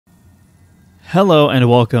Hello and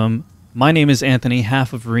welcome. My name is Anthony,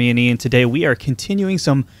 half of Reyony, and today we are continuing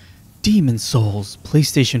some Demon Souls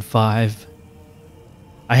PlayStation 5.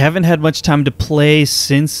 I haven't had much time to play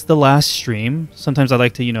since the last stream. Sometimes I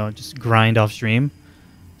like to, just grind off stream.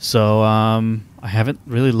 So, I haven't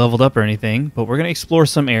really leveled up or anything, but we're going to explore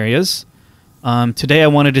some areas. Today I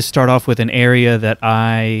wanted to start off with an area that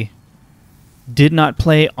I did not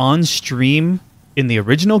play on stream in the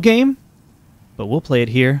original game, but we'll play it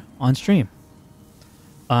here on stream.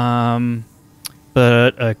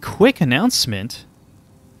 But a quick announcement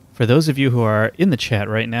for those of you who are in the chat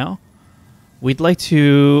right now. We'd like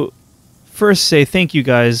to first say thank you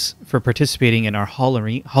guys for participating in our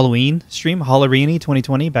Halloween stream, Reyony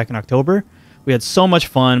 2020, back in October. We had so much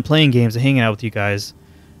fun playing games and hanging out with you guys.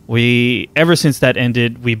 Ever since that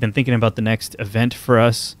ended, we've been thinking about the next event for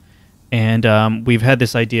us, and we've had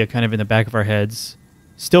this idea kind of in the back of our heads.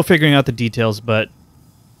 Still figuring out the details, but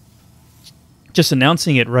just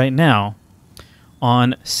announcing it right now.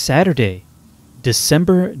 On Saturday,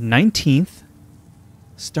 December 19th,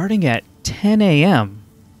 starting at 10 a.m.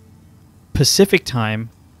 Pacific time,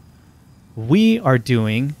 we are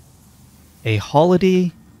doing a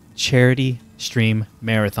holiday charity stream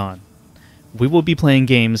marathon. We will be playing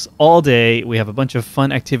games all day. We have a bunch of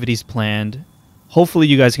fun activities planned. Hopefully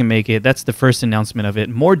you guys can make it. That's the first announcement of it.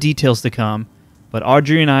 More details to come. But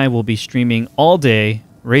Audrey and I will be streaming all day,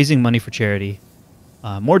 raising money for charity.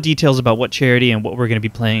 More details about what charity and what we're going to be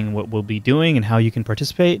playing, what we'll be doing, and how you can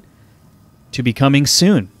participate to be coming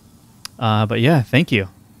soon. But yeah, thank you.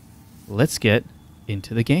 Let's get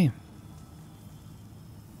into the game.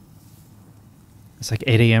 It's like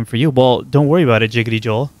 8 a.m. for you. Well, don't worry about it, Jiggity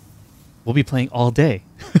Joel. We'll be playing all day.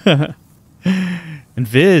 And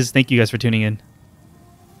Viz, thank you guys for tuning in.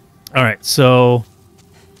 All right, so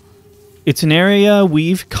it's an area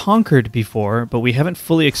we've conquered before, but we haven't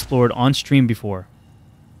fully explored on stream before.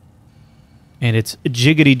 And it's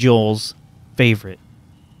Jiggity Joel's favorite.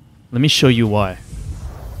 Let me show you why.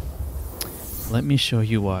 Let me show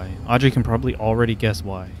you why. Audrey can probably already guess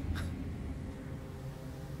why.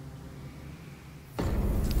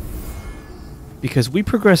 Because we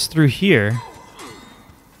progressed through here,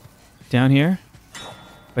 down here,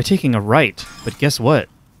 by taking a right. But guess what?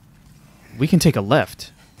 We can take a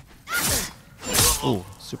left. Oh,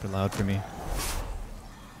 super loud for me.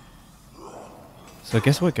 So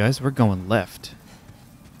guess what, guys? We're going left.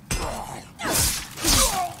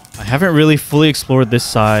 I haven't really fully explored this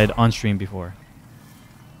side on stream before.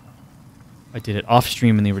 I did it off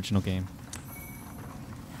stream in the original game.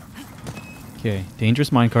 Okay,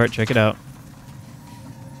 dangerous minecart. Check it out.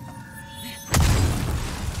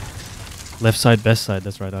 Left side, best side.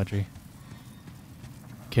 That's right, Audrey.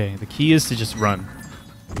 Okay, the key is to just run.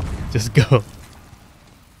 Just go.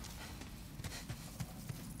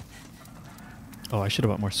 Oh, I should have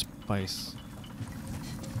bought more spice.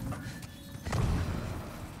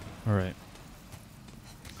 Alright.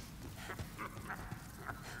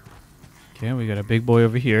 Okay, we got a big boy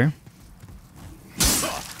over here.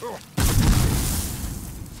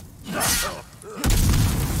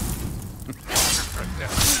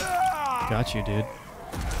 Got you, dude.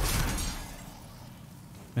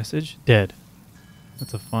 Message? Dead.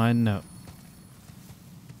 That's a fine note.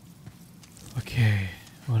 Okay,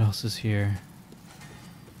 what else is here?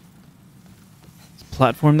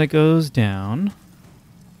 Platform that goes down.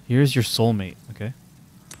 Here's your soulmate, okay?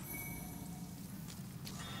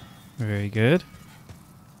 Very good.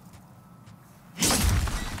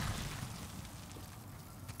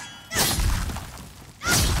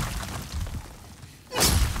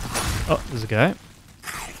 Oh, there's a guy.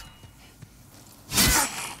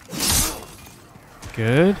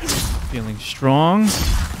 Good. Feeling strong.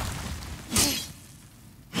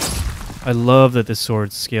 I love that this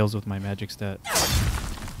sword scales with my magic stat.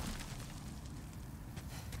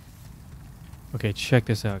 Okay, check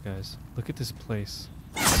this out, guys. Look at this place.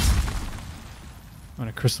 I'm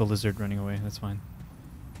a crystal lizard running away. That's fine.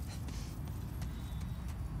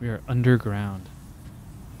 We are underground.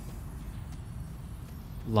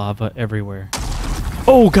 Lava everywhere.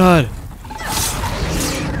 Oh, God!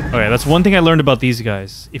 Okay, that's one thing I learned about these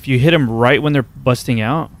guys. If you hit them right when they're busting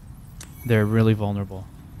out, they're really vulnerable.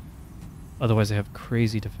 Otherwise, they have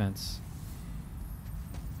crazy defense.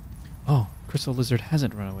 Oh, crystal lizard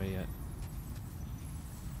hasn't run away yet.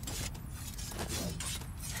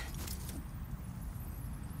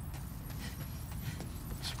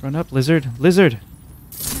 Run up, lizard. Lizard!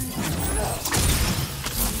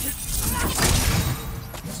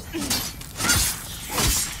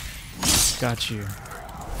 Got you.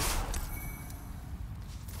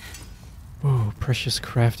 Ooh, precious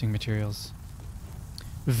crafting materials.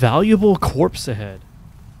 Valuable corpse ahead.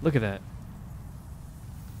 Look at that.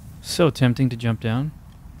 So tempting to jump down.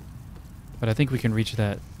 But I think we can reach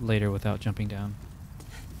that later without jumping down.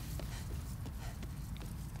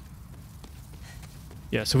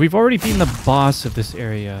 Yeah, so we've already beaten the boss of this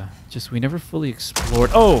area. Just we never fully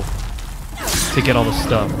explored. Oh! To get all the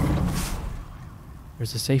stuff.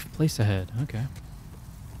 There's a safe place ahead. Okay.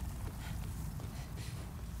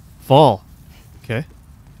 Fall. Okay.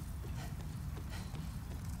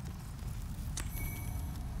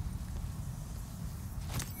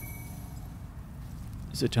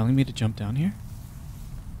 Is it telling me to jump down here?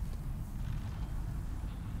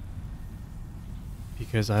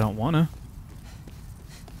 Because I don't wanna.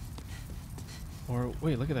 Or,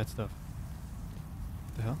 wait, look at that stuff.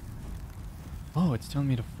 What the hell? Oh, it's telling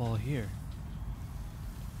me to fall here.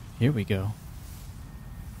 Here we go.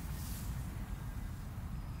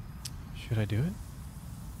 Should I do it?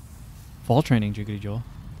 Fall training, Jiggity Joel.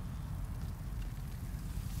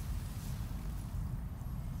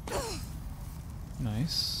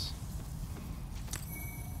 Nice.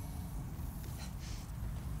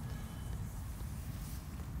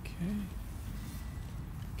 Okay.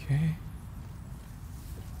 Okay.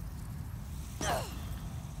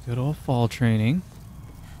 Good old fall training.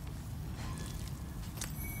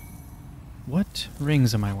 What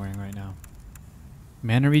rings am I wearing right now?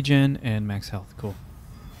 Mana regen and max health. Cool.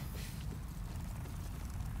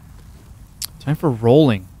 Time for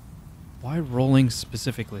rolling. Why rolling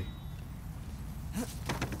specifically?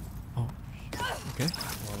 Oh, okay.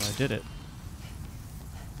 Well, I did it.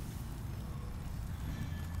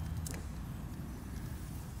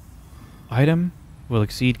 Item will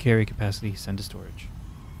exceed carry capacity. Send to storage.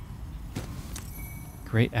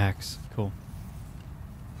 Great axe. Cool.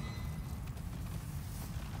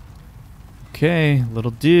 Okay,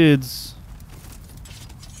 little dudes.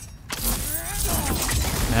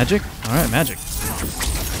 Magic? Alright, magic.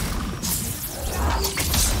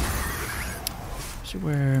 Should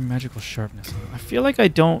wear magical sharpness. I feel like I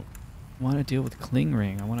don't want to deal with cling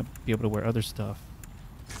ring. I want to be able to wear other stuff.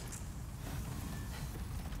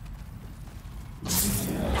 This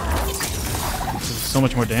is so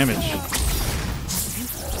much more damage.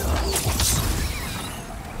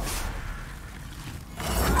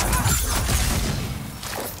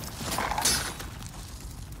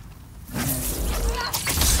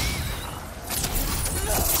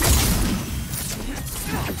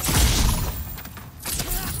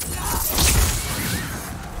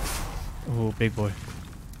 Oh, big boy.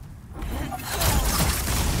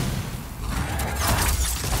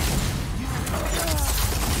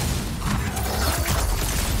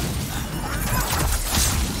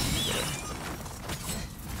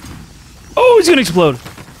 Oh, he's gonna explode.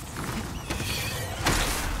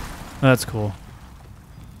 That's cool.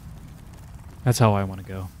 That's how I want to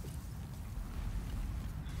go.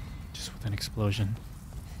 Just with an explosion.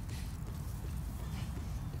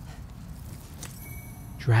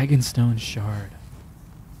 Dragonstone shard.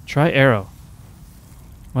 Try arrow.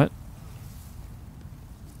 What?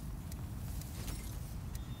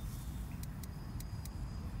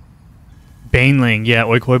 Baneling. Yeah,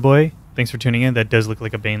 Oikoi boy. Thanks for tuning in. That does look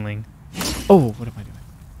like a Baneling. Oh, what am I doing?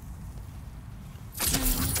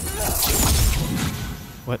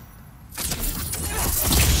 What?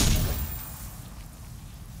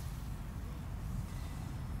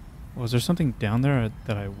 Was there something down there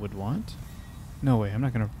that I would want? No way, I'm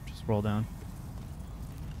not gonna just roll down.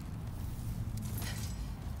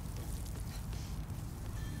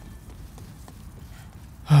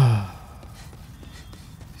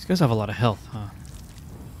 These guys have a lot of health, huh?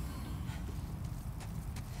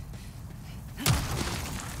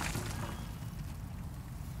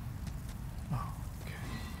 Oh, okay.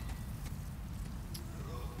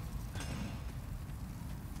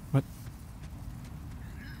 What?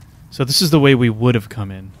 So this is the way we would have come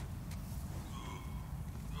in.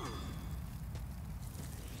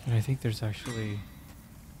 And I think there's actually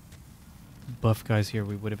buff guys here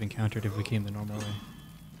we would have encountered if we came the normal way.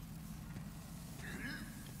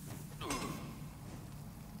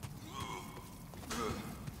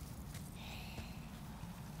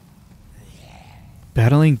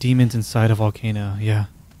 Battling demons inside a volcano, yeah.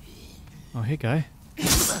 Oh, hey, guy.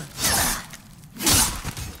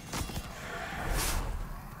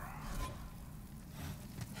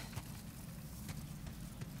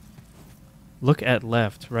 Look at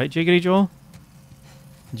left, right, Jiggity Joel?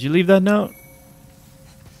 Did you leave that note?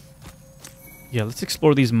 Yeah, let's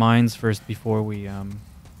explore these mines first before we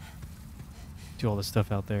do all the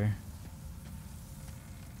stuff out there.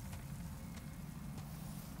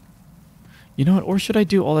 You know what? Or should I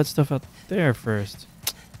do all that stuff out there first?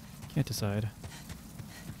 Can't decide.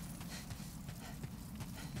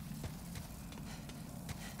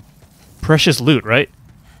 precious loot, right?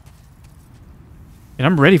 And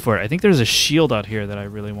I'm ready for it. I think there's a shield out here that I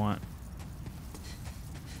really want.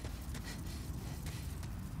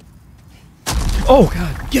 Oh,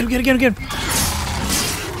 God. Get him, get him, get him, get him.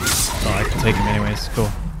 Oh, I can take him anyways. Cool.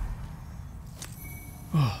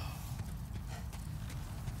 Oh.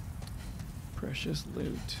 Precious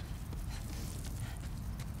loot.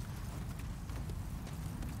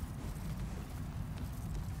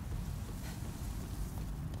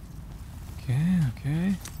 Okay,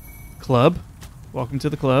 okay. Club. Welcome to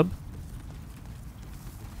the club.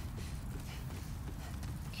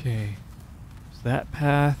 Okay. There's that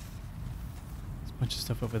path. There's a bunch of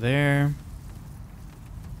stuff over there.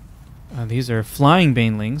 These are flying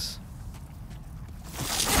banelings.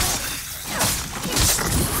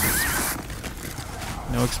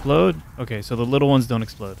 No explode? Okay, so the little ones don't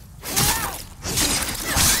explode.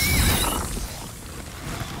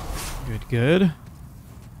 Good, good.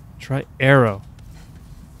 Try arrow.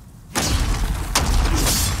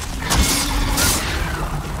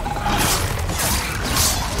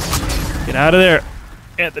 Get out of there.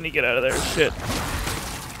 Anthony, get out of there. Shit.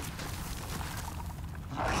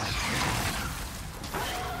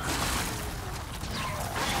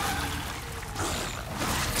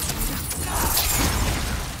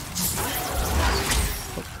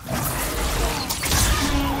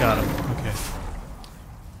 Got him. Okay.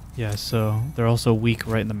 Yeah, so they're also weak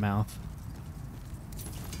right in the mouth.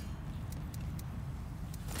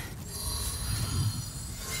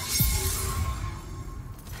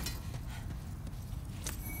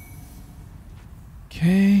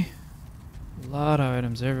 Okay. A lot of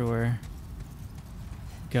items everywhere.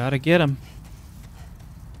 Gotta get them.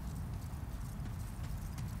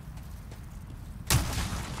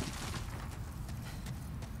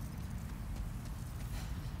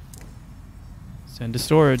 Send to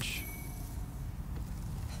storage.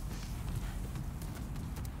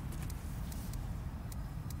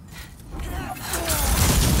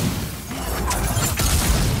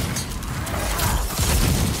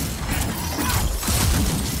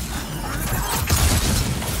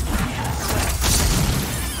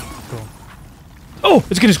 Cool. Oh,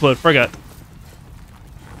 it's gonna explode. Forgot.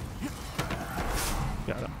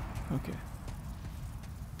 Got him. Okay.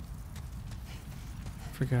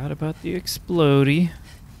 Forgot about the explodey.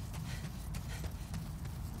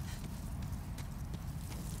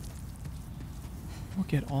 We'll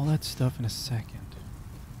get all that stuff in a second.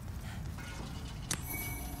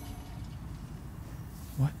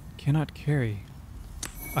 What? Cannot carry.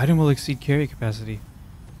 Item will exceed carry capacity.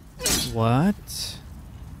 What?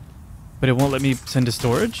 But it won't let me send to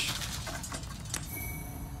storage?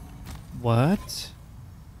 What?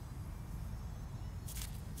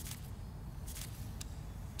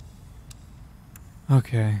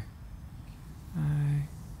 Okay.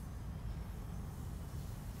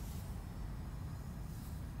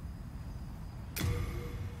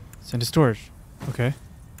 Send to storage. Okay.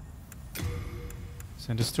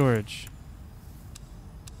 Send to storage.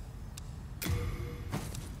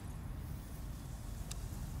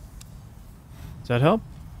 Does that help?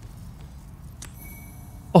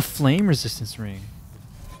 Oh, flame resistance ring.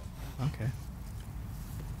 Okay.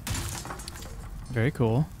 Very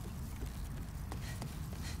cool.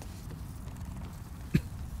 I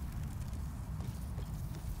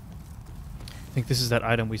think this is that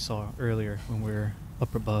item we saw earlier when we were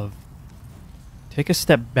up above. Take a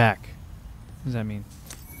step back. What does that mean?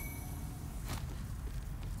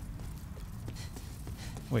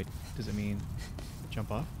 Wait, does it mean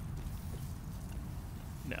jump off?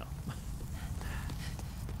 No.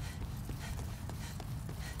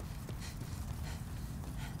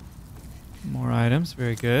 More items,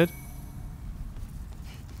 very good.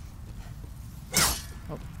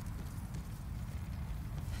 Oh.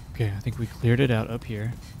 Okay, I think we cleared it out up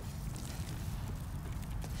here.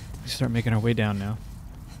 We start making our way down now.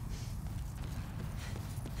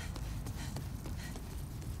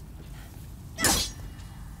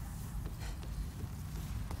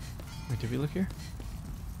 Wait, did we look here?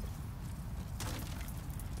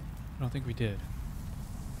 I don't think we did.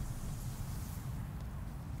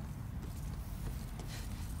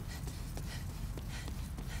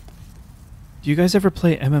 Do you guys ever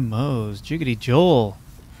play MMOs? Jiggity Joel.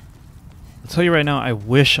 I'll tell you right now, I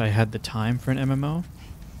wish I had the time for an MMO.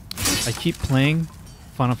 I keep playing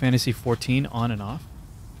Final Fantasy XIV on and off.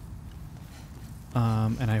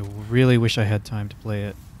 And I really wish I had time to play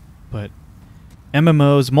it. But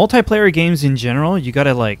MMOs, multiplayer games in general, you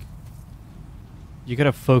gotta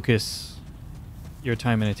focus your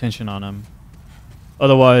time and attention on them.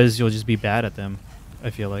 Otherwise, you'll just be bad at them, I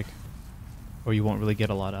feel like. Or you won't really get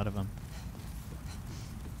a lot out of them.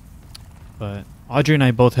 But Audrey and I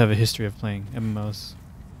both have a history of playing MMOs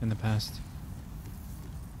in the past.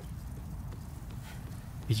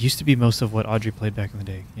 It used to be most of what Audrey played back in the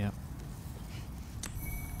day, yeah.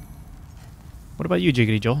 What about you,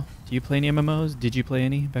 Jiggity Joel? Do you play any MMOs? Did you play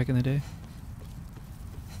any back in the day?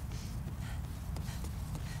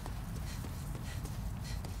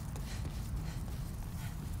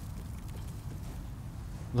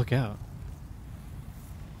 Look out.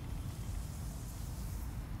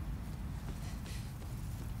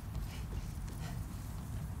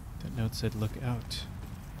 That note said look out.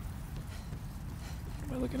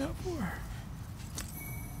 What am I looking out for?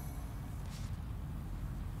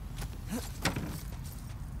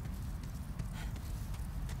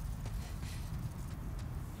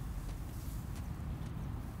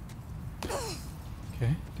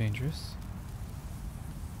 Okay, dangerous.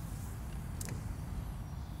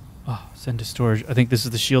 Oh, send to storage. I think this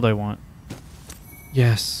is the shield I want.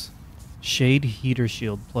 Yes. Shade heater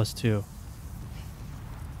shield +2.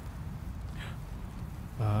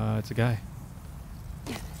 It's a guy.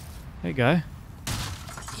 Hey, guy.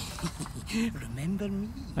 Remember me?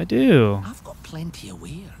 I do. I've got plenty of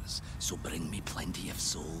wares, so bring me plenty of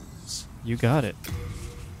souls. You got it.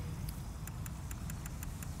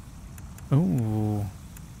 Oh.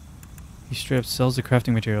 He straight up sells the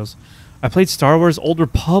crafting materials. I played Star Wars Old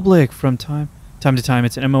Republic from time to time.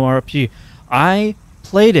 It's an MMORPG. I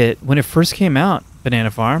played it when it first came out,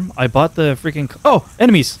 Banana Farm. I bought the freaking... Oh!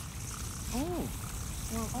 Enemies! Oh,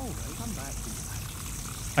 well, alright, I'm back.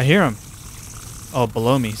 I hear him. Oh,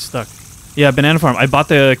 below me. Stuck. Yeah, Banana Farm. I bought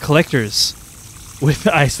the collectors.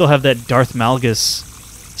 I still have that Darth Malgus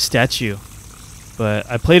statue. But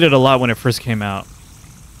I played it a lot when it first came out.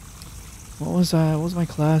 What was my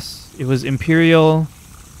class? It was Imperial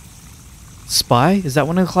Spy? Is that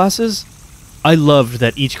one of the classes? I loved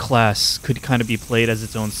that each class could kind of be played as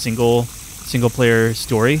its own single player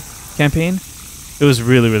story campaign. It was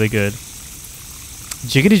really, really good.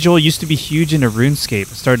 Jiggity Joel used to be huge into RuneScape.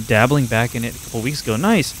 I started dabbling back in it a couple weeks ago.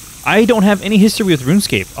 Nice. I don't have any history with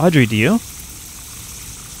RuneScape. Audrey, do you?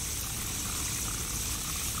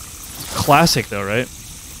 Classic though, right?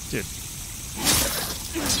 Dude.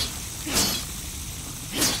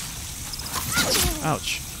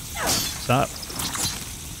 Ouch. Stop.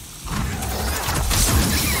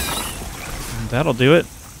 That'll do it.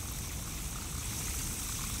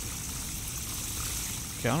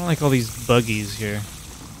 Okay, I don't like all these buggies here.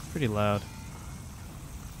 Pretty loud.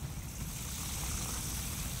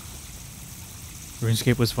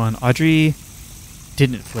 RuneScape was fun. Audrey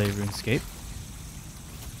didn't play RuneScape.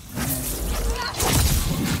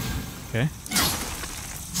 Okay.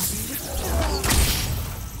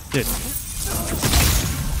 Did.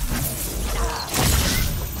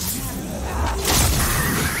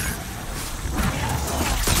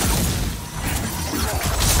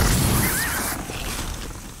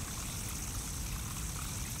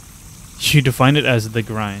 You define it as the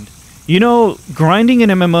grind. You know, grinding an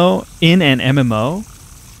MMO in an MMO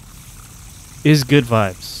is good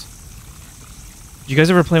vibes. Did you guys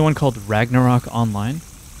ever play one called Ragnarok Online?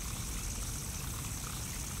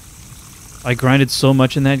 I grinded so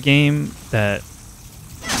much in that game that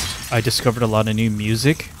I discovered a lot of new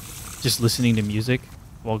music, just listening to music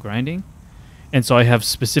while grinding. And so I have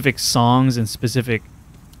specific songs and specific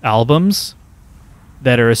albums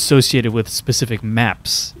that are associated with specific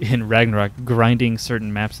maps in Ragnarok, grinding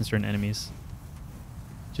certain maps and certain enemies.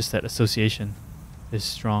 Just that association is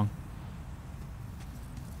strong.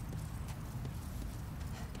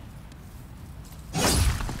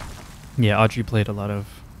 Yeah, Audrey played a lot of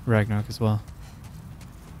Ragnarok as well.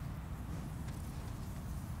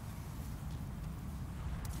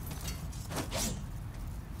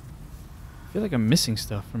 I feel like I'm missing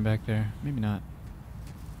stuff from back there. Maybe not.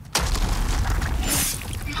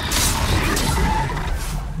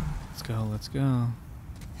 Let's go, let's go.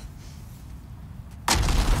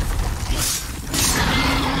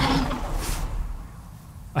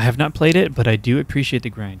 I have not played it, but I do appreciate the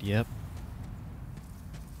grind. Yep.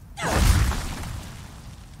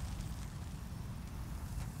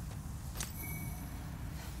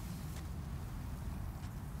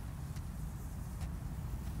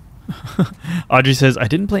 Audrey says, I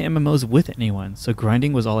didn't play MMOs with anyone, so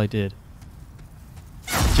grinding was all I did.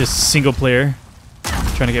 Just single player,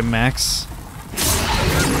 trying to get max.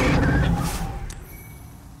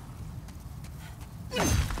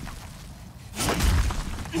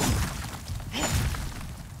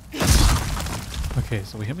 Okay,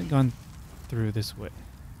 so we haven't gone through this way.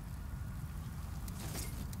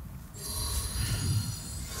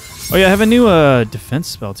 Oh yeah, I have a new defense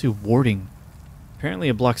spell too, warding. Apparently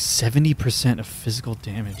it blocks 70% of physical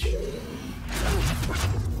damage.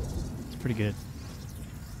 pretty good.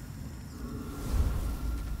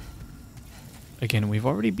 Again, we've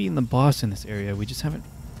already beaten the boss in this area. We just haven't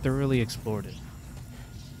thoroughly explored it.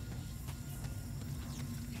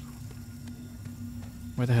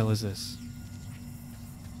 Where the hell is this?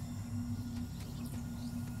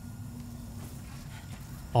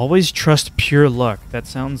 Always trust pure luck. That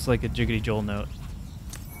sounds like a Jiggity Joel note.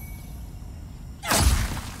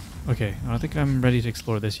 Okay, I don't think I'm ready to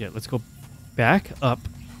explore this yet. Let's go back up.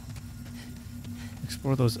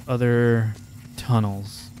 Explore those other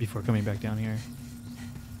tunnels before coming back down here.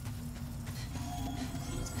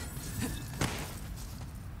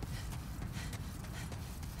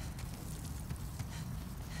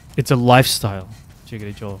 It's a lifestyle,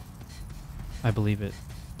 Jiggity Joel. I believe it.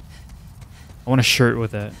 I want a shirt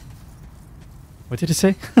with that. What did it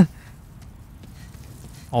say?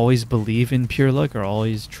 Always believe in pure luck or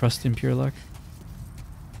always trust in pure luck?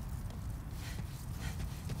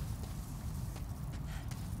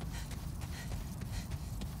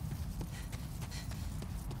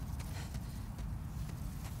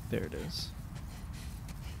 There it is.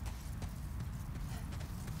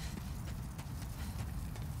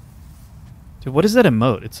 Dude, what is that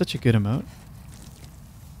emote? It's such a good emote.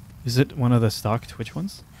 Is it one of the stock Twitch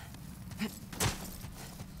ones?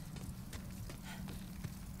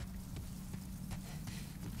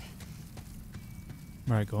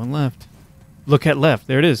 Alright, going left. Look at left.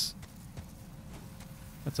 There it is.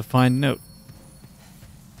 That's a fine note.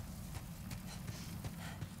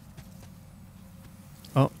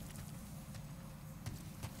 Oh.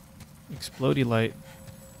 Explodey light.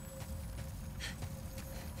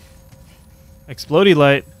 Explodey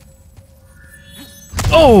light.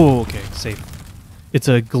 Oh, okay, safe. It's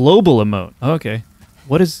a global emote. Oh, okay.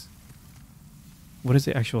 What is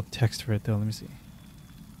the actual text for it though? Let me see.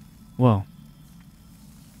 Whoa.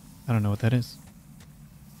 I don't know what that is.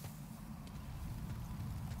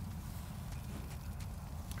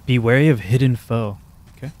 Be wary of hidden foe.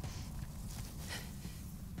 Okay.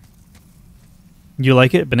 You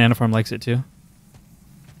like it? Banana Farm likes it too.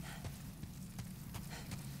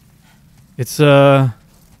 It's oh,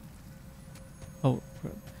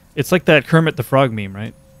 it's like that Kermit the Frog meme,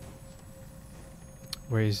 right?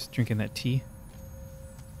 Where he's drinking that tea.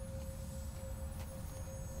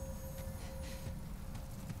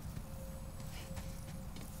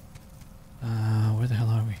 Where the hell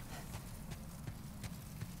are we?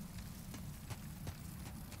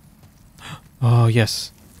 Oh,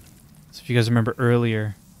 yes. So if you guys remember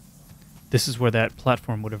earlier, this is where that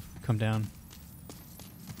platform would have come down.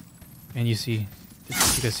 And you see,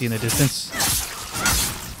 you guys see in the distance?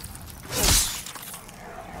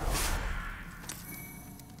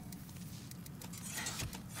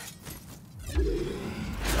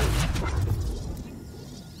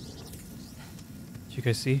 Did you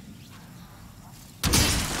guys see?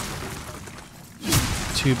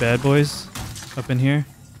 Two bad boys up in here.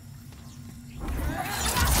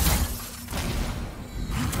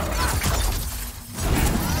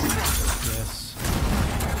 Yes.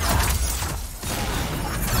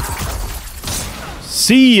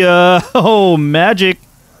 See ya! Oh, magic!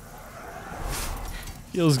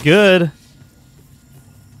 Feels good.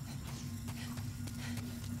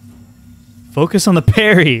 Focus on the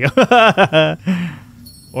parry!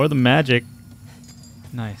 Or the magic.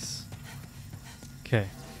 Nice. Okay.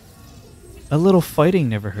 A little fighting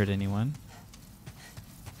never hurt anyone.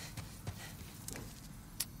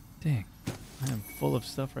 Dang. I am full of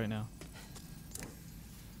stuff right now.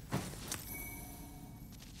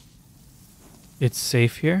 It's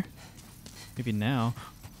safe here? Maybe now.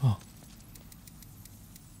 Oh.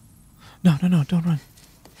 No, no, no, don't run.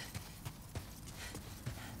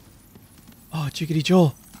 Oh, Jiggity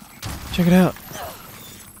Joel. Check it out.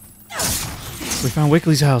 We found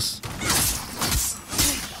Wickley's house.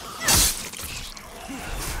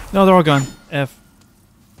 No, they're all gone. F.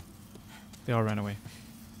 They all ran away.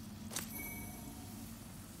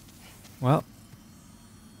 Well.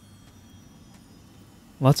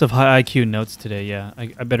 Lots of high IQ notes today, yeah. I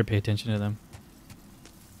better pay attention to them.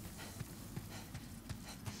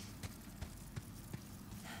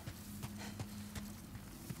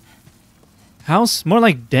 House? More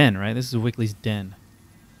like den, right? This is Wickley's den.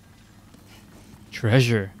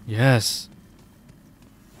 Treasure. Yes.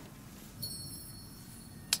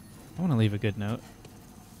 I want to leave a good note.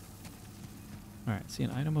 Alright, see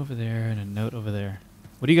an item over there and a note over there.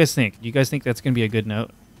 What do you guys think? Do you guys think that's going to be a good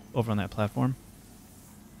note over on that platform?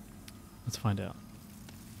 Let's find out.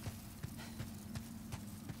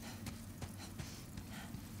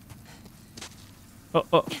 Oh,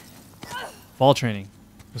 oh. Ball training.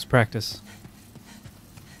 It was practice.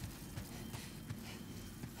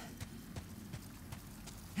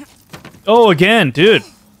 Oh, again, dude.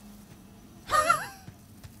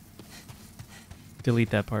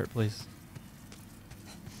 Delete that part, please.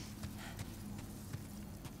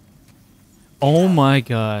 Oh my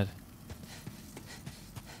god.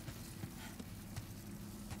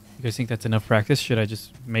 You guys think that's enough practice? Should I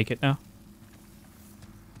just make it now?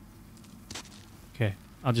 Okay,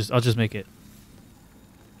 I'll just make it.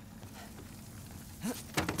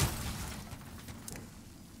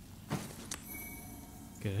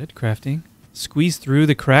 Good, crafting. Squeeze through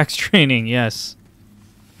the cracks training, yes.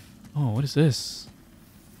 Oh, what is this?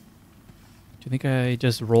 Do you think I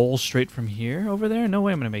just roll straight from here over there? No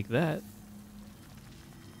way I'm gonna make that.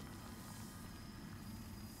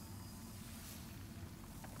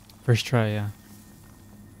 First try, yeah.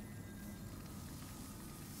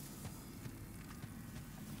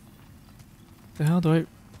 The hell do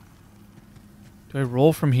I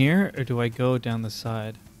roll from here or do I go down the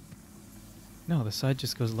side? No, the side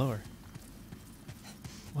just goes lower.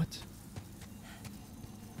 What?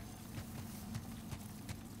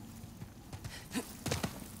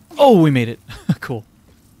 Oh, we made it. Cool.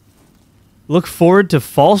 Look forward to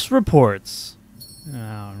false reports.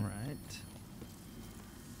 All right.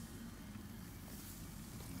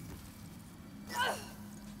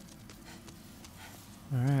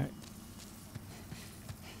 All right.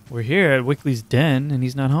 We're here at Wickley's den, and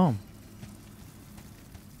he's not home.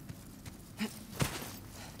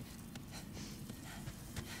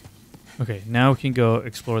 Okay, now we can go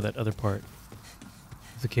explore that other part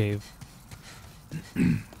of the cave.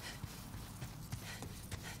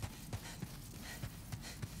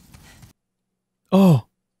 Oh!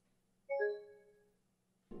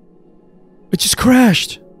 It just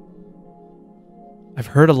crashed! I've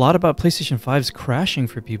heard a lot about PlayStation 5's crashing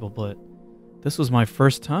for people, but this was my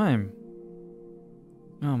first time.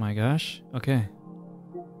 Oh my gosh. Okay.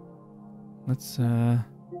 Let's,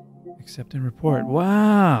 accept and report.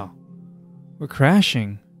 Wow! We're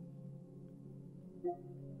crashing.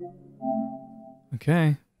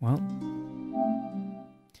 Okay, well.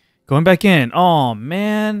 Going back in. Oh,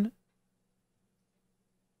 man.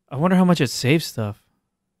 I wonder how much it saves stuff.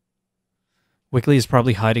 Wickley is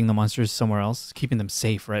probably hiding the monsters somewhere else, keeping them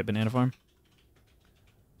safe, right, Banana Farm?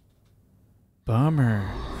 Bummer.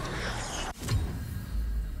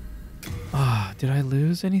 Ah, did I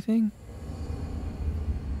lose anything?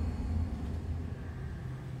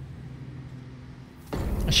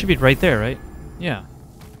 I should be right there, right? Yeah.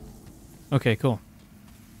 Okay, cool.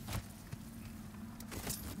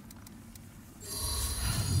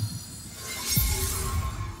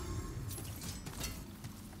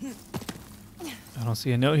 I don't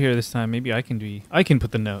see a note here this time. Maybe I can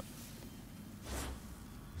put the note.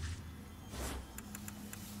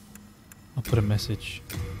 I'll put a message.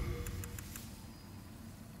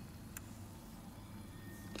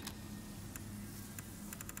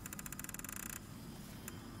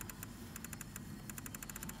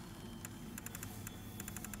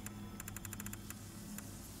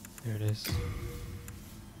 There it is.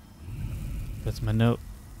 That's my note.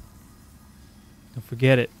 Don't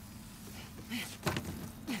forget it.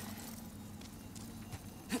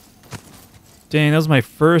 Dang, that was my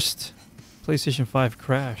first PlayStation 5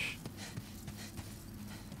 crash.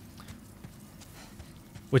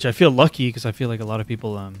 Which I feel lucky because I feel like a lot of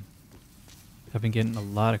people have been getting a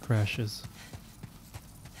lot of crashes.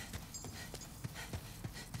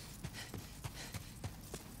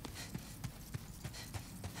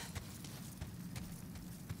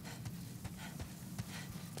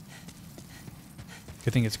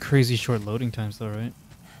 Good thing it's crazy short loading times though, right?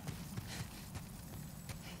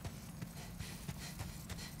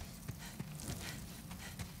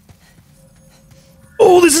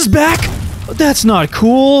 Oh, this is back? That's not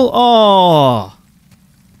cool. Oh.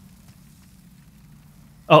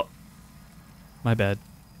 Oh. My bad.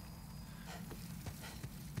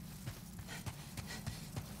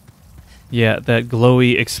 Yeah, that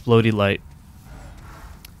glowy, explodey light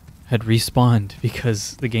had respawned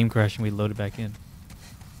because the game crashed and we loaded back in.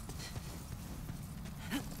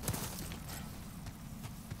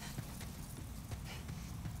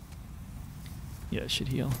 Yeah, it should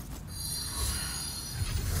heal.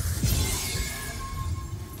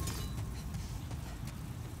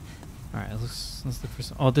 Alright, let's look for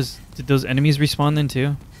some. Oh, did those enemies respawn then too?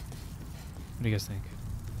 What do you guys think?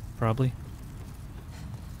 Probably.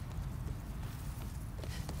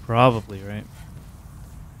 Probably, right?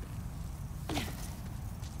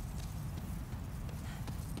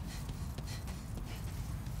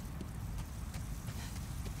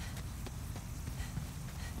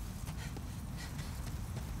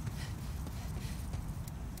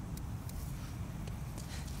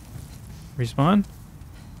 Respawn?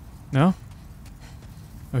 No?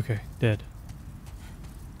 Okay, dead.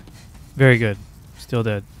 Very good. Still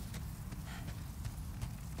dead.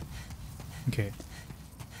 Okay.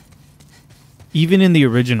 Even in the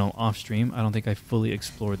original off-stream, I don't think I fully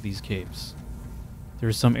explored these caves. There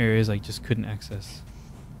were some areas I just couldn't access.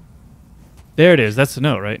 There it is. That's the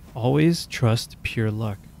note, right? Always trust pure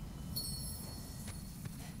luck.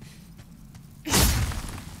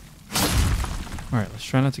 Alright, let's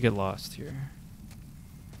try not to get lost here.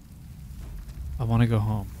 I want to go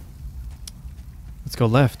home. Let's go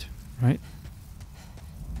left, right?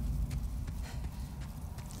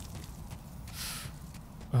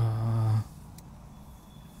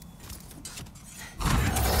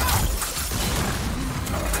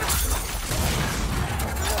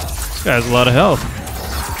 This guy has a lot of health.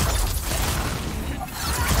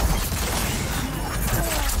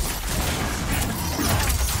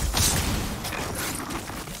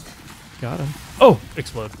 Got him. Oh!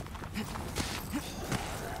 Explode.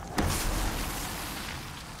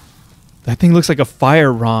 That thing looks like a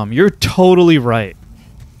fire ROM. You're totally right.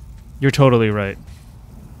 You're totally right.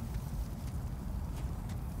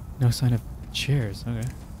 No sign of chairs. Okay.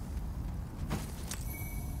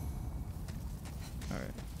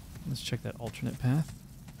 Alright. Let's check that alternate path.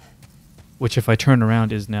 Which, if I turn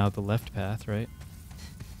around, is now the left path, right?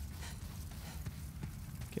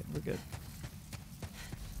 Okay, we're good.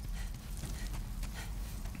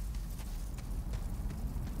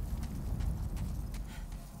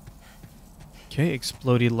 Okay,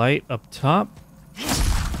 explodey light up top.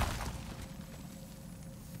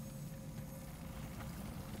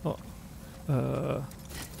 Oh.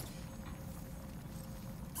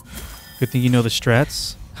 Good thing you know the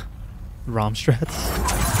strats. ROM strats.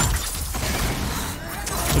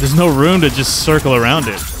 But there's no room to just circle around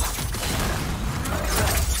it.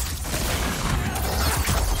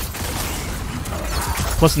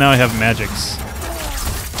 Plus now I have magics.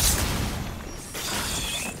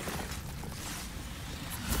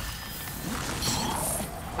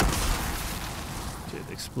 Dude,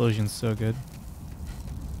 the explosion's so good.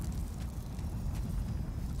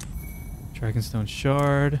 Dragonstone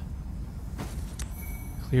shard.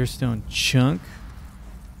 Clearstone chunk.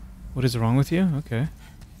 What is wrong with you? Okay.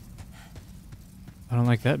 I don't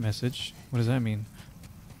like that message. What does that mean?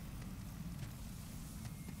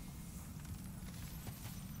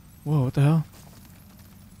 Whoa, what the hell?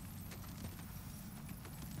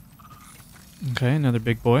 Okay, another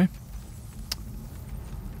big boy.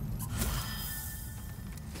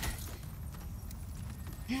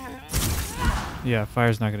 Yeah,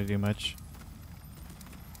 fire's not gonna do much.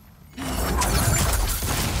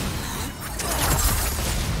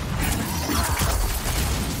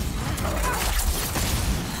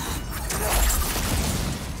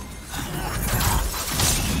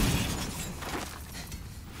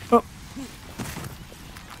 Oh.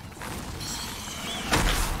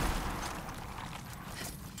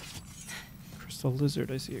 Crystal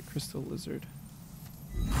lizard, I see a crystal lizard.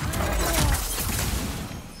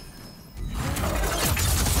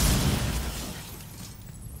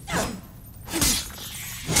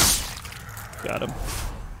 Got him.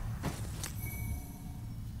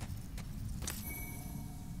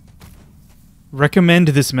 Recommend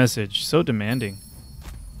this message. So demanding.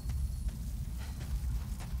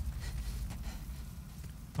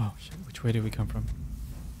 Oh, shit. Which way did we come from?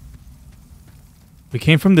 We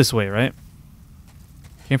came from this way, right?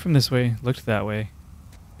 Came from this way. Looked that way.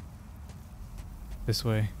 This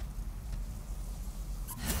way.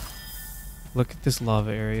 Look at this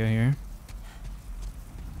lava area here.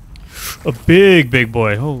 A big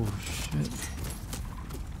boy. Oh, shit.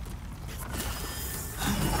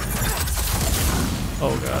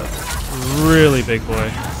 Oh, God. Really big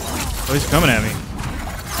boy. Oh, he's coming at me.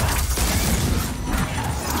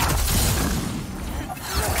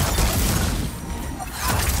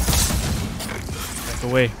 Back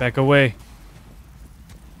away. Back away.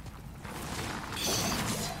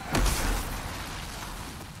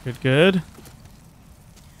 Good, good.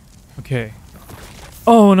 Okay.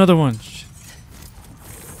 Oh, another one.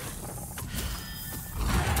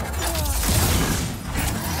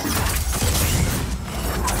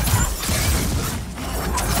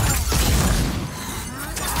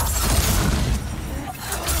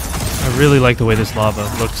 I really like the way this lava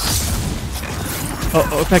looks.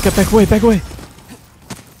 Oh, back up, back away, back away.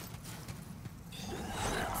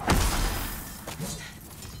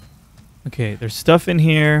 Okay, there's stuff in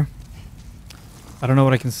here. I don't know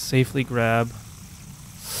what I can safely grab.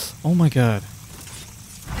 Oh my god.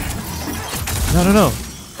 No, no, no.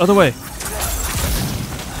 Other way.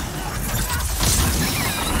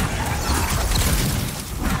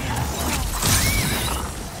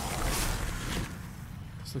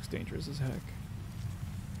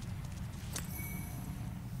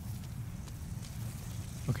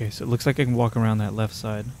 Okay, so it looks like I can walk around that left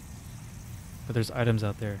side. But there's items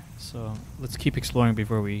out there. So let's keep exploring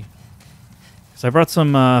before we... So I brought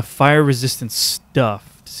some fire-resistant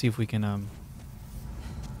stuff to see if we can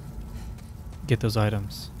get those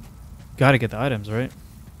items. Gotta get the items, right?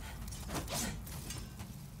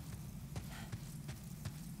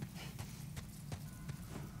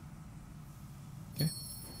 Okay.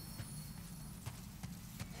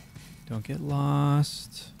 Don't get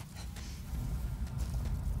lost.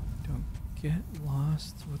 Don't get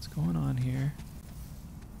lost. What's going on here?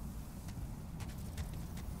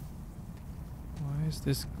 Why is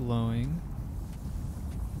this glowing?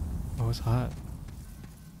 Oh, it's hot.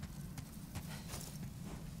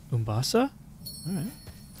 Umbasa? Alright.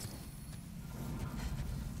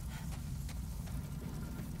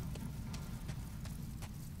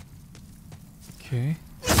 Okay.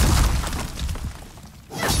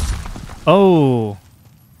 Oh!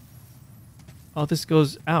 Oh, this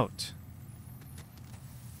goes out.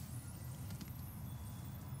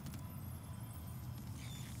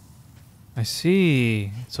 I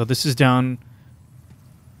see. So this is down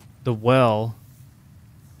the well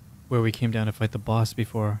where we came down to fight the boss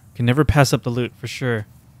before. Can never pass up the loot, for sure.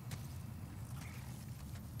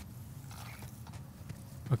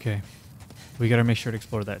 Okay. We gotta make sure to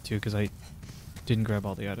explore that too, because I didn't grab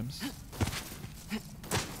all the items.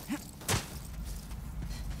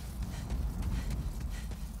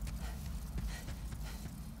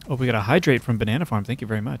 Oh, we got a hydrate from Banana Farm. Thank you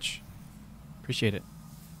very much. Appreciate it.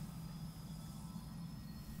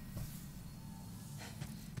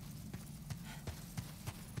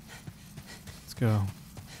 Let's go.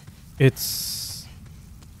 It's...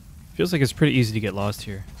 feels like it's pretty easy to get lost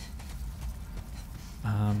here.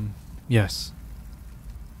 Yes.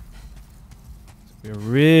 So we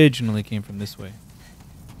originally came from this way.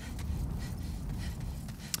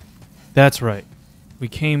 That's right. We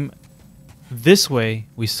came this way,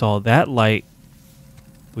 we saw that light.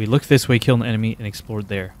 We looked this way, killed an enemy, and explored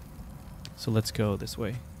there. So let's go this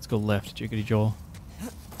way. Let's go left, Jiggity Joel.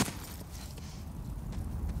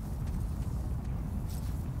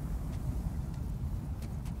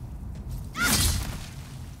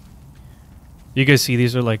 You guys see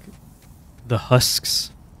these are like the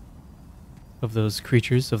husks of those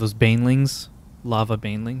creatures, of those banelings, lava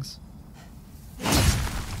banelings.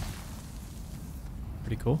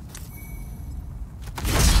 Pretty cool.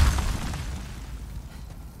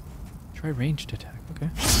 Try ranged attack, okay.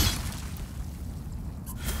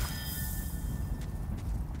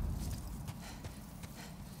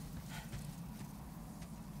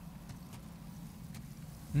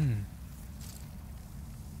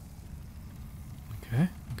 Okay,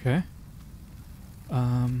 okay.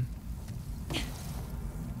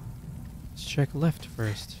 Let's check left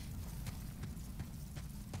first.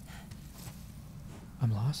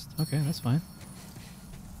 I'm lost? Okay, that's fine.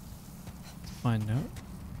 Let's find note.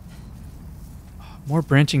 More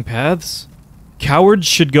branching paths? Cowards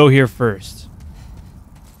should go here first.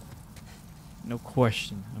 No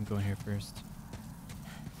question, I'm going here first.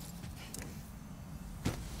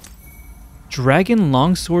 Dragon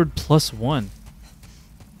Longsword +1.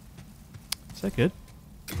 Is that good?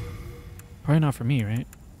 Probably not for me, right?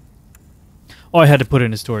 Oh, I had to put it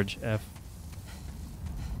into storage. F.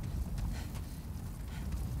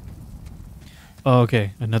 Oh,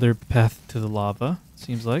 okay. Another path to the lava,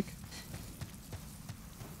 seems like.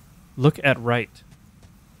 Look at right.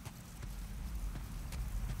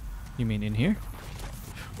 You mean in here?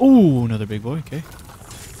 Ooh, another big boy. Okay.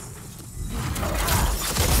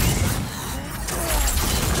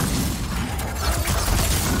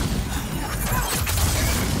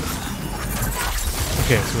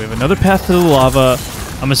 Okay, so we have another path to the lava.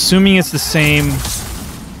 I'm assuming it's the same.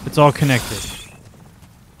 It's all connected.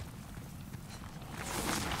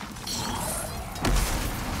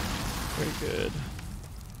 Very good.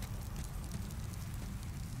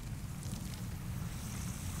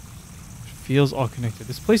 Feels all connected.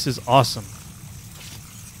 This place is awesome.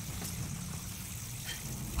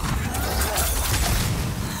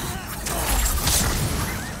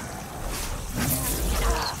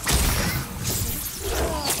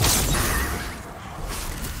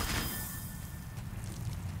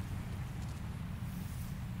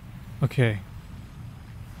 Okay.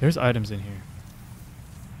 There's items in here.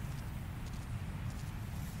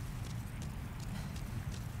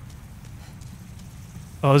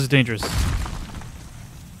 Oh, this is dangerous.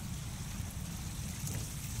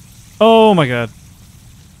 Oh my god.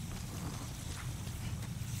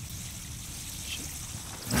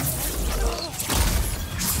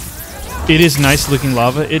 It is nice looking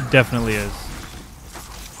lava. It definitely is.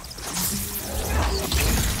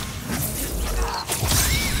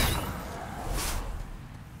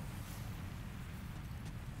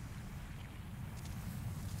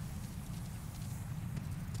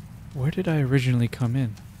 Where did I originally come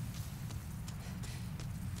in?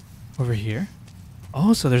 Over here?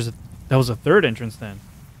 Oh, so that was a third entrance then.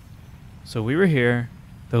 So we were here.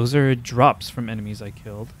 Those are drops from enemies I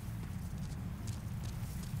killed.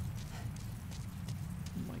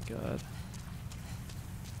 Oh my god.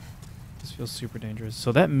 This feels super dangerous.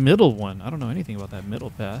 So that middle one, I don't know anything about that middle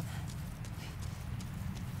path.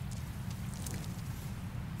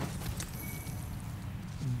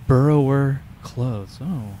 Burrower clothes.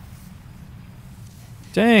 Oh.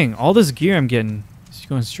 Dang, all this gear I'm getting is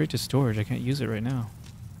going straight to storage. I can't use it right now.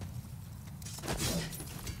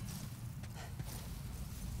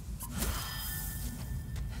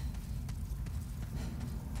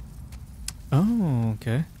 Oh,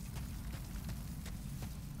 okay.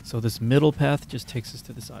 So this middle path just takes us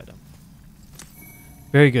to this item.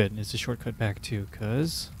 Very good. It's a shortcut back too,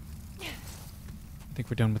 because I think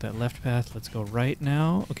we're done with that left path. Let's go right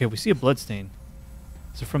now. Okay, we see a bloodstain.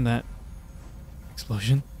 Is it from that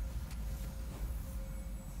explosion?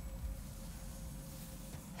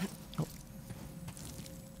 Oh.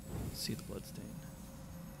 Let's see the bloodstain.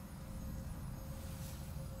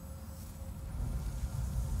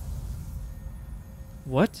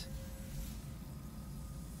 What?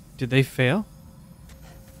 Did they fail?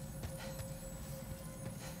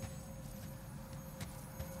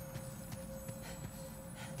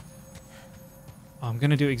 Oh, I'm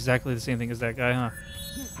gonna do exactly the same thing as that guy, huh?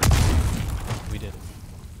 Oh, we did it.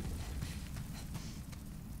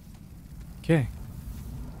 Okay.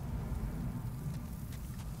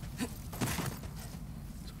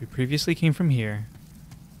 So we previously came from here,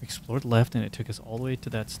 explored left, and it took us all the way to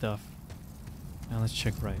that stuff. Now let's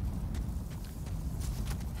check right.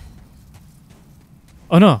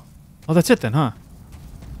 Oh no! Oh, that's it then, huh?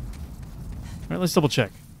 Alright, let's double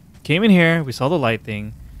check. Came in here, we saw the light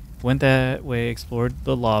thing, went that way, explored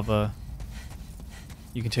the lava.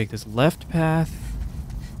 You can take this left path.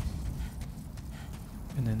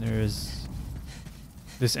 And then there is...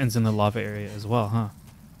 This ends in the lava area as well, huh?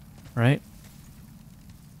 Right?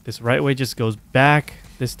 This right way just goes back.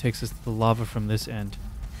 This takes us to the lava from this end.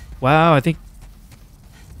 Wow, I think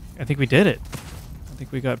we did it. I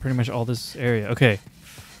think we got pretty much all this area. Okay.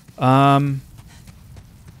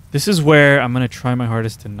 This is where I'm going to try my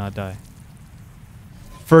hardest to not die.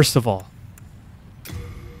 First of all,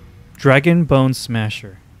 Dragon Bone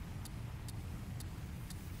Smasher.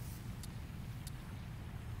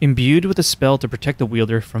 Imbued with a spell to protect the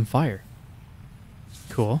wielder from fire.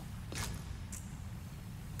 Cool.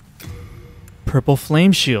 Purple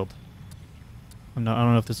Flame Shield. I don't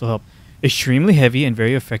know if this will help. Extremely heavy and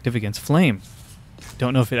very effective against flame.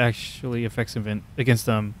 Don't know if it actually affects against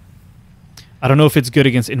I don't know if it's good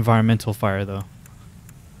against environmental fire though.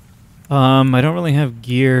 I don't really have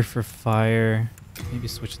gear for fire. Maybe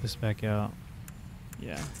switch this back out.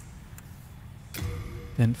 Yeah.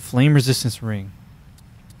 Then flame resistance ring.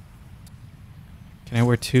 Can I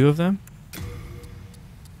wear 2 of them?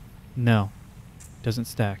 No. Doesn't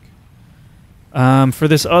stack. For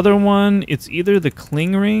this other one, it's either the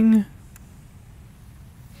cling ring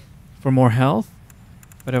for more health,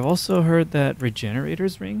 but I've also heard that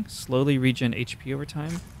Regenerator's Ring, slowly regen HP over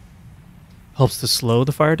time, helps to slow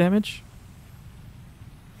the fire damage.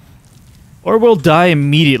 Or we'll die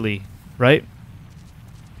immediately, right?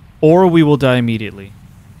 Or we will die immediately.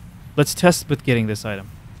 Let's test with getting this item.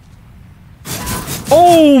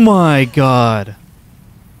 Oh my god!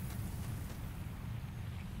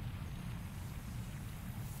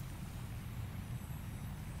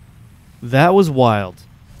 That was wild.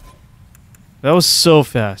 That was so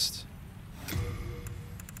fast.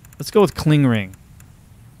 Let's go with Cling Ring.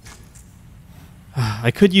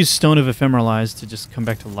 I could use Stone of Ephemeral Eyes to just come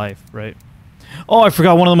back to life, right? Oh, I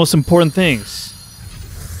forgot one of the most important things.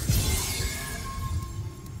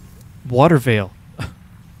 Water Veil.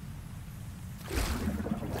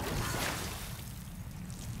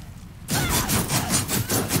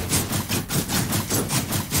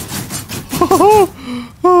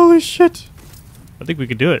 Holy shit. I think we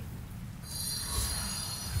could do it.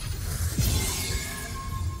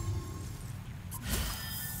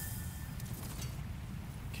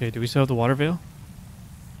 Okay, do we still have the water veil?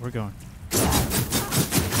 We're going.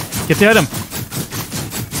 Get the item!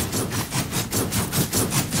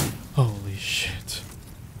 Holy shit.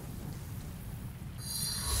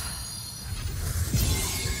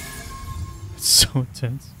 It's so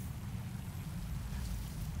intense.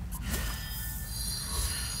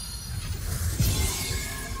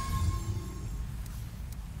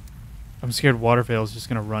 I'm scared water veil is just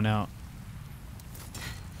gonna run out.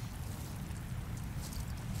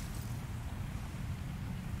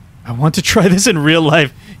 I want to try this in real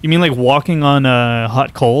life. You mean like walking on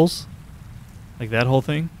hot coals? Like that whole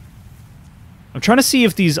thing. I'm trying to see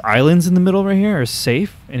if these islands in the middle right here are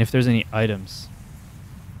safe and if there's any items.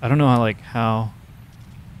 I don't know how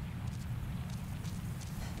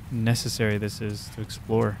necessary this is to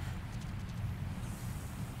explore.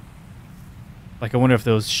 Like I wonder if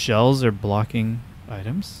those shells are blocking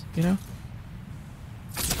items, you know?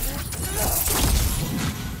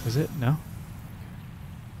 Is it? No?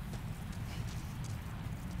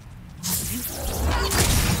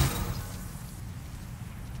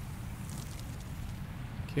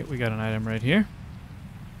 Okay, we got an item right here.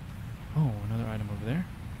 Oh, another item over there.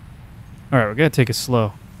 Alright, we gotta take it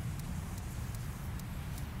slow.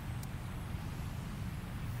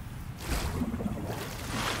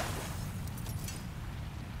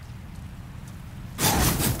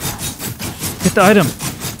 Get the item!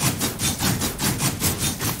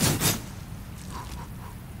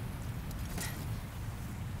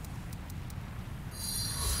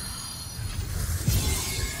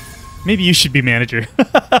 Maybe you should be manager.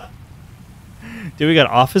 Dude, we got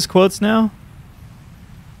office quotes now?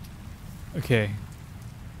 Okay.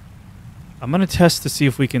 I'm gonna test to see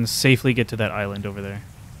if we can safely get to that island over there.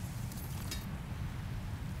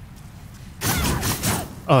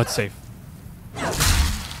 Oh, it's safe.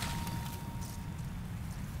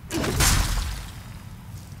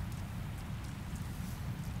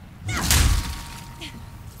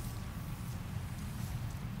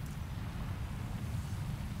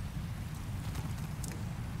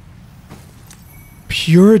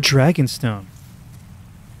 Pure Dragonstone.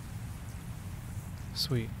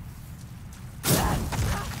 Sweet.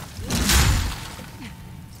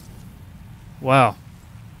 Wow.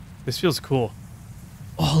 This feels cool.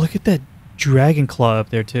 Oh, look at that dragon claw up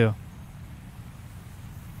there, too.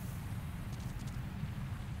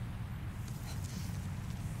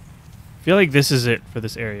 I feel like this is it for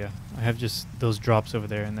this area. I have just those drops over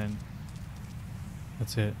there, and then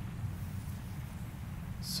that's it.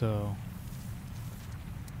 So,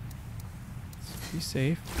 let's be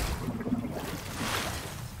safe.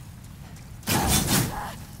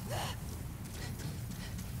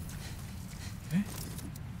 Okay.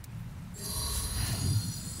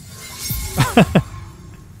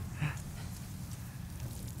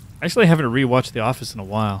 Actually, I haven't rewatched The Office in a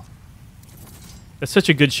while. That's such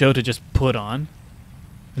a good show to just put on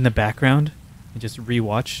in the background and just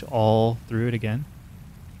rewatch all through it again.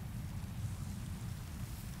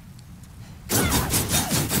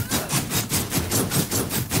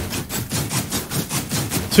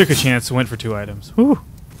 Took a chance, went for 2 items. Whew.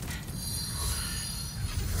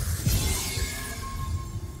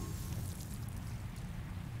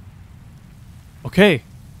 Okay.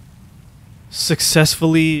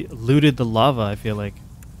 Successfully looted the lava, I feel like.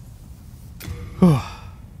 Whew.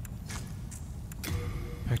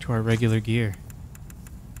 Back to our regular gear.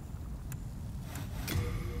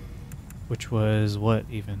 Which was what,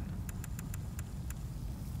 even?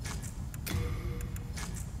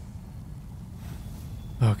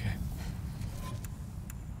 Okay.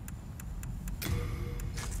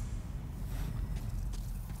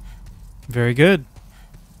 Very good.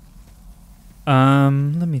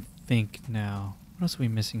 Let me think now. What else are we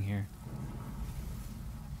missing here?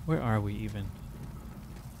 Where are we even?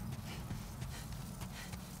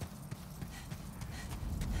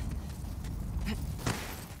 We're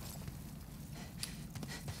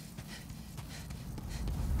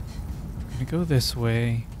gonna go this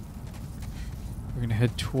way. We're gonna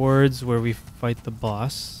head towards where we fight the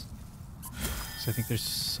boss. So I think there's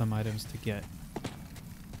some items to get.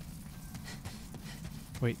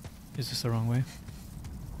 Wait, is this the wrong way?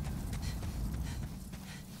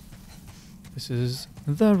 This is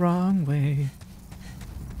the wrong way.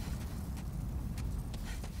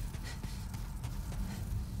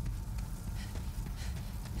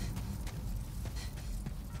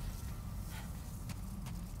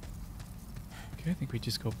 Okay, I think we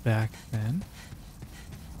just go back then.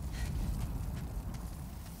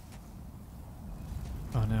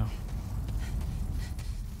 Oh no.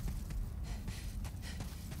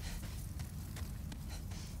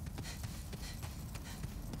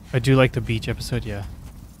 I do like the beach episode, yeah.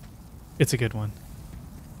 It's a good one.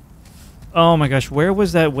 Oh my gosh, where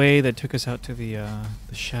was that way that took us out to the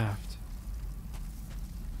shaft?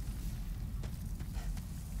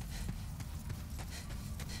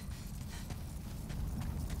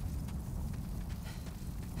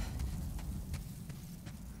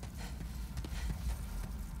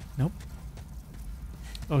 Nope.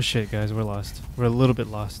 Oh shit, guys, we're lost. We're a little bit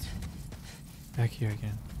lost. Back here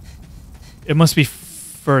again. It must be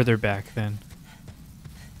further back then.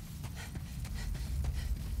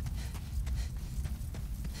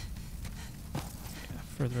 Yeah,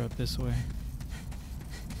 further up this way.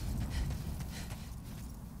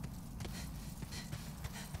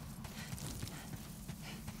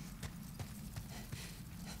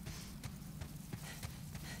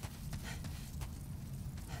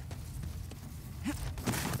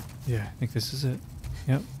 Yeah, I think this is it.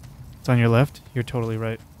 Yep. It's on your left. You're totally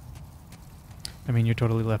right. I mean, you're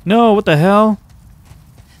totally left. No, what the hell?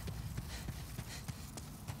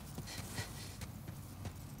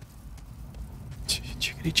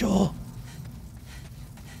 Chickadee Joel.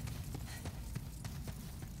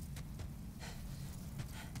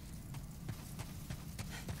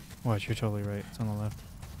 Watch, you're totally right. It's on the left.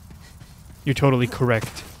 You're totally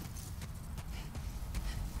correct.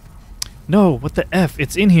 No, what the F?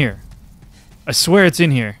 It's in here. I swear it's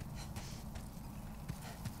in here.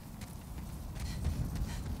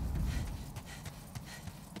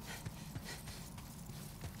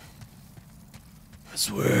 I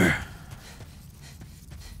swear.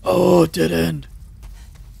 Oh, dead end.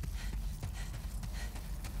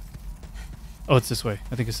 Oh, it's this way.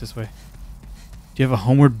 I think it's this way. Do you have a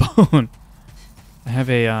homeward bone? I have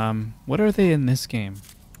a, what are they in this game?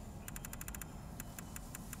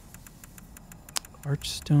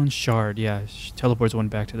 Archstone Shard, yeah. Teleports one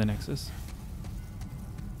back to the Nexus.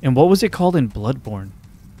 And what was it called in Bloodborne?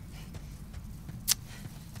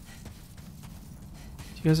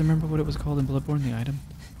 Do you guys remember what it was called in Bloodborne, the item?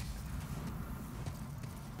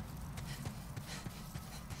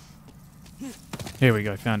 Here we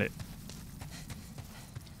go, I found it.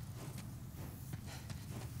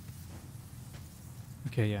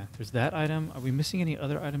 Okay, yeah, there's that item. Are we missing any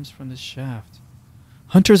other items from this shaft?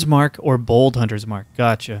 Hunter's Mark or Bold Hunter's Mark.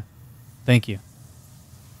 Gotcha. Thank you.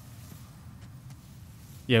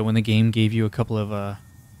 Yeah, when the game gave you a couple of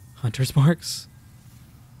Hunter's Marks,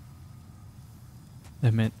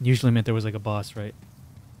 that usually meant there was like a boss, right?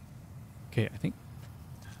 Okay, I think...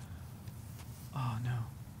 Oh, no. I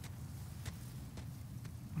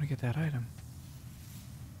want to get that item.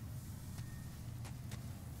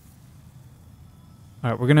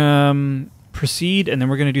 Alright, we're gonna proceed, and then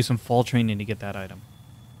we're gonna do some fall training to get that item.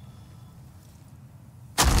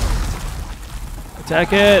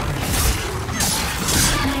 Attack it!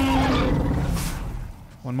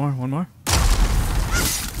 One more, one more.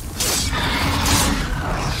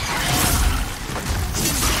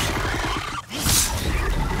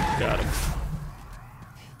 Got him.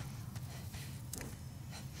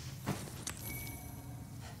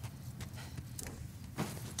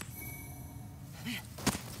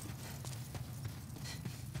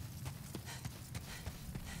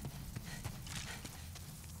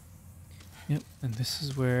 Yep, and this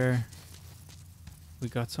is where we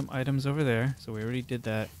got some items over there, so we already did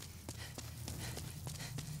that.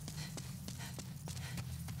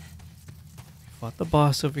 Fought the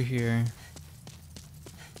boss over here.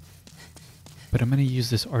 But I'm gonna use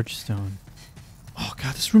this archstone. Oh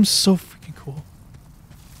god, this room's so freaking cool.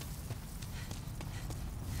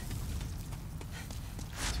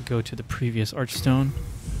 To go to the previous archstone.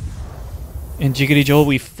 And Jiggity Joel,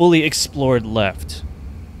 we fully explored left.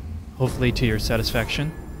 Hopefully to your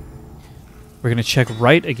satisfaction. We're gonna check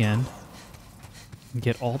right again. And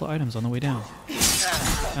get all the items on the way down.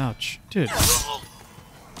 Ouch. Dude.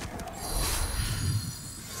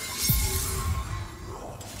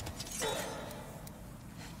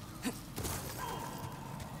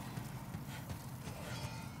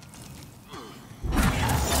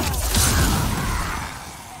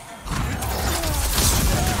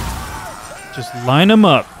 Just line them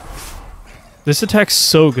up. This attack's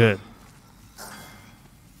so good.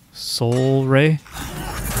 Soul Ray.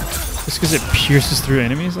 Just because it pierces through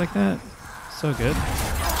enemies like that. So good.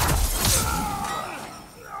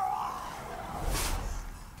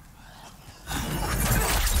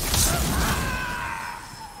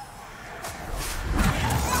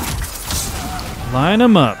 Line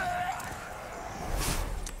them up.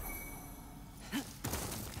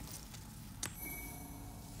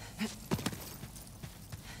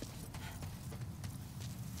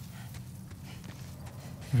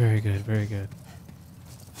 Very good, very good.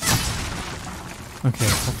 Okay,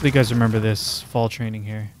 hopefully you guys remember this fall training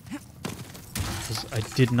here. Because I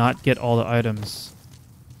did not get all the items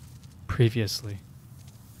previously.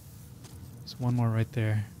 There's one more right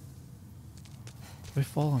there. Do I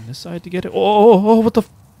fall on this side to get it? Oh, what the...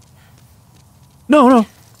 No, no!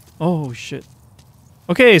 Oh, shit.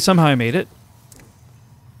 Okay, somehow I made it.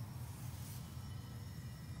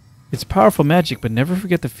 It's powerful magic, but never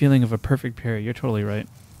forget the feeling of a perfect parry. You're totally right.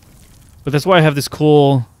 But that's why I have this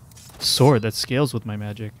cool sword that scales with my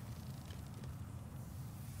magic.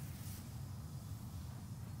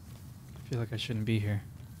 I feel like I shouldn't be here.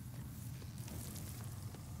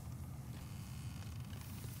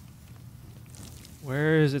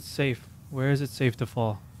 Where is it safe? Where is it safe to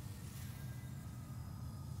fall?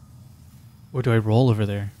 Or do I roll over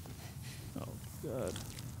there? Oh, God.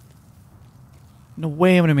 No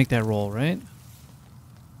way I'm going to make that roll, right?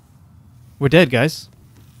 We're dead, guys.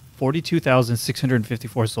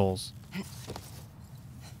 42,654 souls.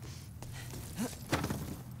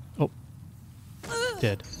 Oh.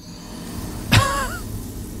 Dead.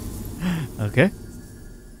 Okay.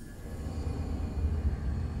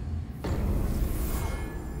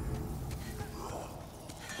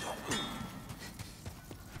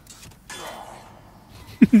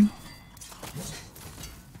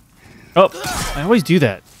 Oh, I always do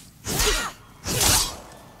that.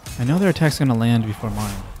 I know their attack's gonna land before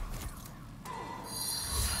mine.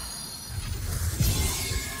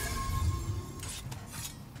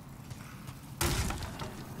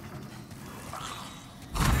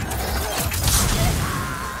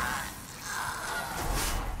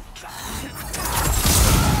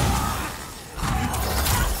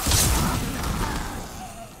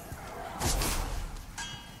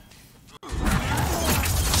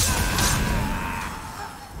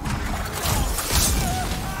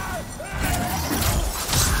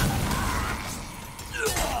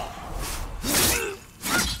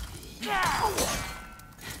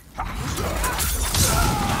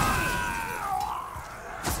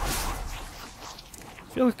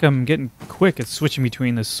 I feel like I'm getting quick at switching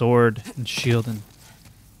between the sword and shield and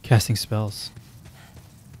casting spells.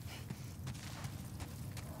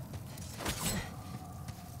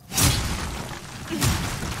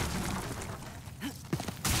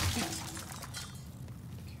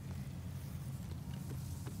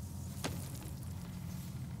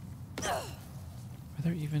 Are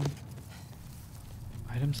there even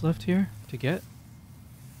items left here to get?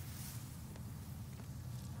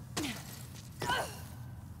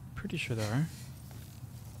 Pretty sure there are.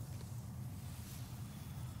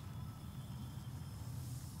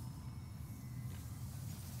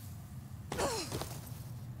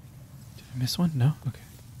 Did I miss one? No? Okay.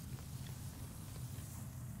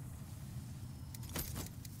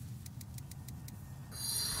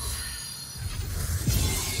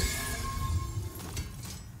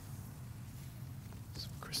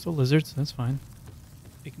 Some crystal lizards, that's fine.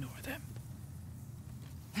 Ignore them.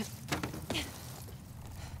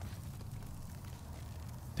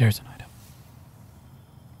 There's an item.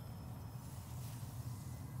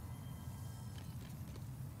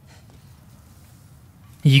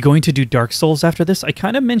 Are you going to do Dark Souls after this? I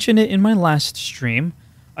kind of mentioned it in my last stream.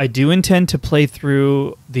 I do intend to play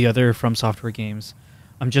through the other From Software games.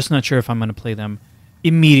 I'm just not sure if I'm going to play them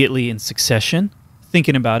immediately in succession.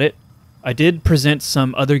 Thinking about it, I did present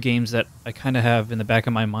some other games that I kind of have in the back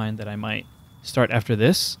of my mind that I might start after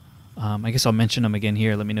this. I guess I'll mention them again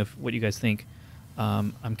here. Let me know what you guys think.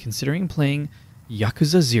 I'm considering playing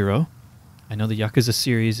Yakuza 0. I know the Yakuza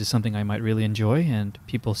series is something I might really enjoy, and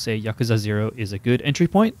people say Yakuza 0 is a good entry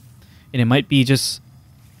point, and it might be just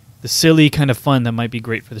the silly kind of fun that might be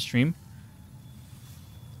great for the stream.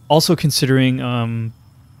 Also considering,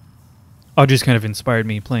 Audrey's kind of inspired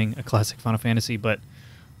me playing a classic Final Fantasy, but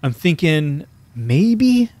I'm thinking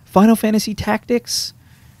maybe Final Fantasy Tactics.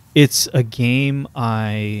 It's a game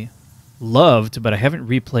I loved, but I haven't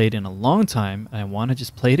replayed in a long time, and I want to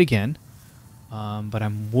just play it again. But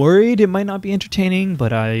I'm worried it might not be entertaining,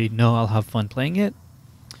 but I know I'll have fun playing it.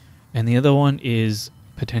 And the other one is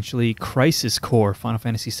potentially Crisis Core Final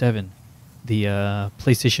Fantasy VII, the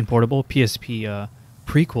PlayStation Portable PSP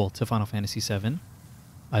prequel to Final Fantasy VII.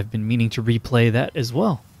 I've been meaning to replay that as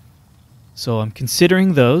well. So I'm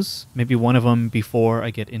considering those, maybe one of them before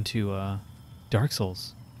I get into Dark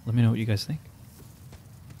Souls. Let me know what you guys think.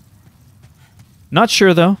 Not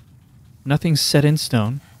sure, though. Nothing's set in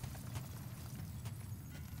stone.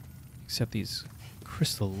 Except these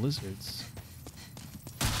crystal lizards.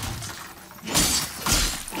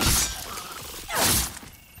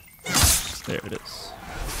 There it is.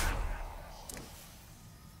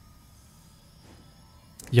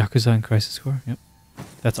 Yakuza and Crisis Core? Yep.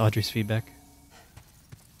 That's Audrey's feedback.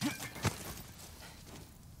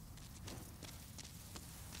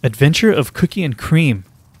 Adventure of Cookie and Cream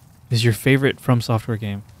is your favorite From Software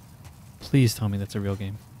game. Please tell me that's a real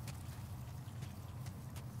game.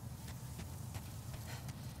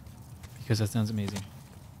 Because that sounds amazing.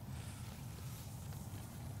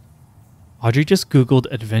 Audrey just Googled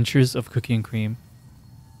Adventures of Cookie and Cream.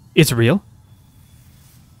 It's real?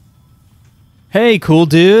 Hey, cool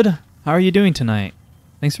dude. How are you doing tonight?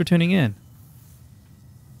 Thanks for tuning in.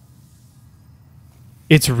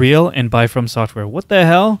 It's real and by From Software. What the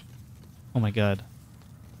hell? Oh my god.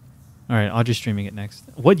 Alright, Audrey's streaming it next.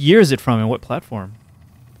 What year is it from and what platform?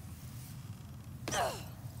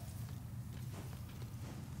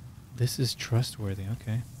 This is trustworthy,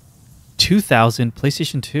 okay. 2000,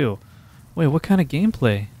 PlayStation 2. Wait, what kind of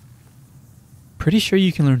gameplay? Pretty sure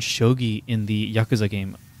you can learn shogi in the Yakuza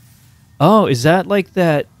game. Oh, is that like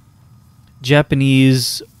that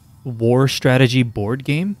Japanese war strategy board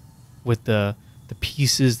game with the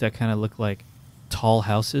pieces that kind of look like tall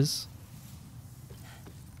houses?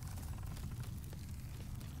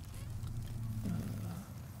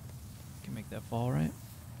 Can make that fall, right?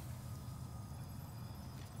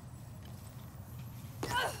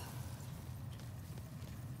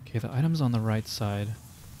 Okay, the item's on the right side.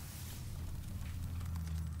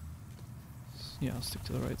 Yeah, I'll stick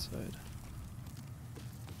to the right side.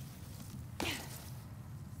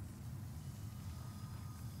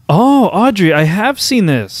 Oh, Audrey, I have seen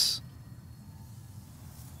this.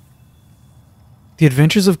 The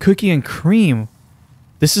Adventures of Cookie and Cream.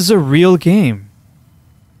 This is a real game.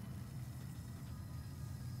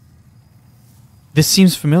 This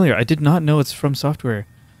seems familiar. I did not know it's from Software.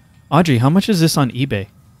 Audrey, how much is this on eBay?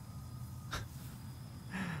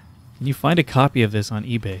 Can you find a copy of this on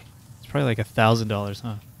eBay? It's probably like $1,000,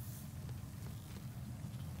 huh?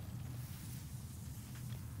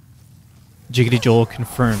 Jiggity Joel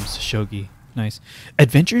confirms, Shogi. Nice.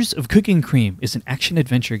 Adventures of Cookie and Cream is an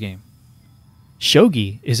action-adventure game.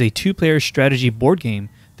 Shogi is a two-player strategy board game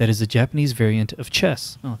that is a Japanese variant of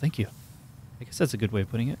chess. Oh, thank you. I guess that's a good way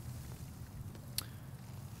of putting it.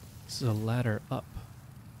 This is a ladder up.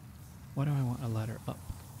 Why do I want a ladder up?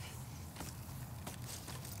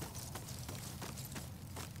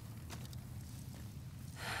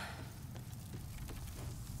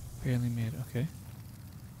 Barely made, okay.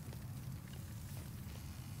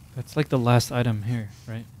 That's like the last item here,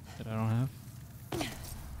 right? That I don't have.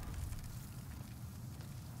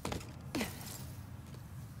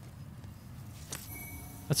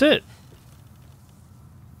 That's it.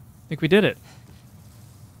 I think we did it.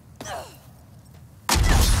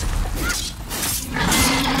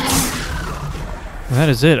 Well, that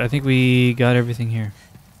is it. I think we got everything here.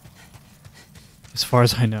 As far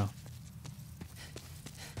as I know.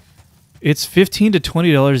 It's $15 to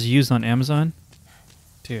 $20 used on Amazon.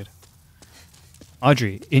 Dude.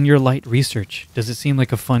 Audrey, in your light research, does it seem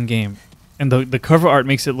like a fun game? And the cover art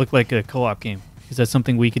makes it look like a co-op game. Is that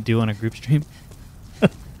something we could do on a group stream?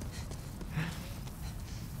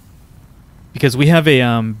 Because we have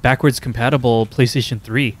a backwards compatible PlayStation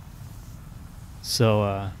 3.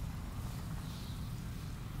 So,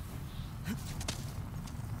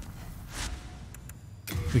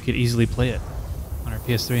 we could easily play it on our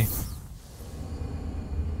PS3.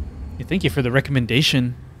 Hey, thank you for the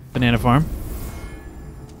recommendation, Banana Farm.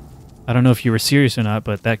 I don't know if you were serious or not,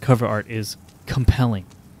 but that cover art is compelling.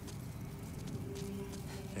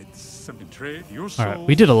 Alright,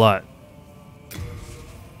 we did a lot.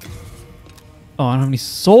 Oh, I don't have any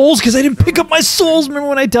souls because I didn't pick up my souls. Remember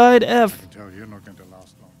when I died? F. You're not going to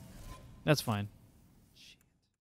last long. That's fine.